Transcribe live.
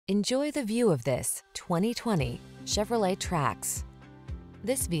Enjoy the view of this 2020 Chevrolet Trax.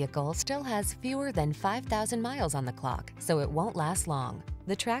 This vehicle still has fewer than 5,000 miles on the clock, so it won't last long.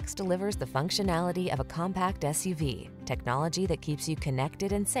 The Trax delivers the functionality of a compact SUV, technology that keeps you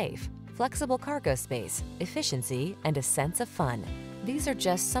connected and safe, flexible cargo space, efficiency, and a sense of fun. These are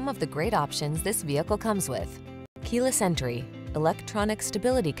just some of the great options this vehicle comes with: keyless entry, electronic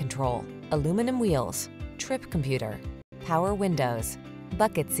stability control, aluminum wheels, trip computer, power windows,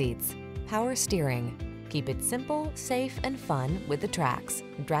 bucket seats, power steering. Keep it simple, safe, and fun with the Trax.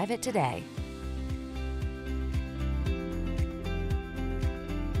 Drive it today.